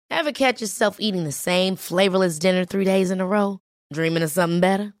Ever catch yourself eating the same flavorless dinner 3 days in a row? Dreaming of something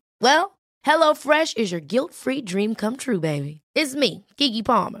better? Well, HelloFresh is your guilt-free dream come true, baby. It's me, Keke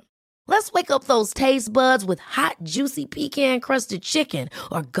Palmer. Let's wake up those taste buds with hot, juicy pecan-crusted chicken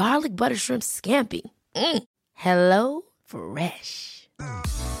or garlic butter shrimp scampi. Hello Fresh.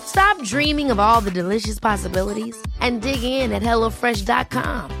 Stop dreaming of all the delicious possibilities and dig in at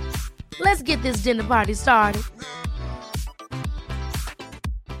HelloFresh.com. Let's get this dinner party started.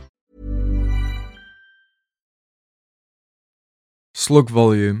 Slug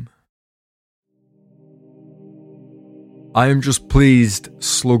Volume. I am just pleased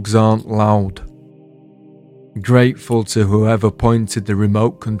slugs aren't loud. Grateful to whoever pointed the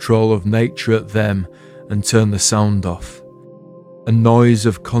remote control of nature at them and turned the sound off. A noise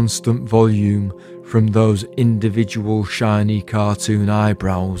of constant volume from those individual shiny cartoon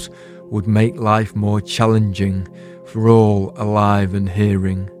eyebrows would make life more challenging for all alive and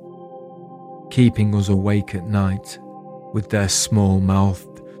hearing, keeping us awake at night with their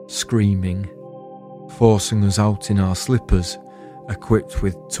small-mouthed screaming, forcing us out in our slippers, equipped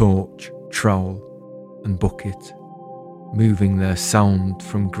with torch, trowel and bucket, moving their sound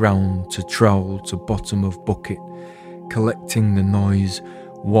from ground to trowel to bottom of bucket, collecting the noise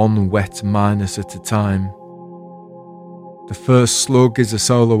one wet minus at a time. The first slug is a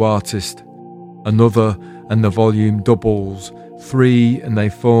solo artist, another and the volume doubles, 3 and they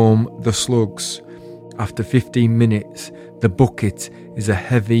form the slugs. After 15 minutes, the bucket is a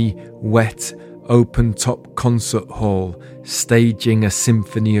heavy, wet, open-top concert hall staging a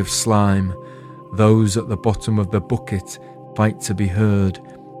symphony of slime. Those at the bottom of the bucket fight to be heard.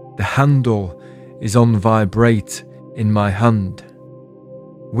 The handle is on vibrate in my hand.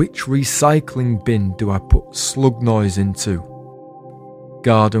 Which recycling bin do I put slug noise into?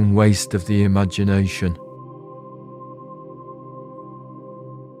 Garden waste of the imagination.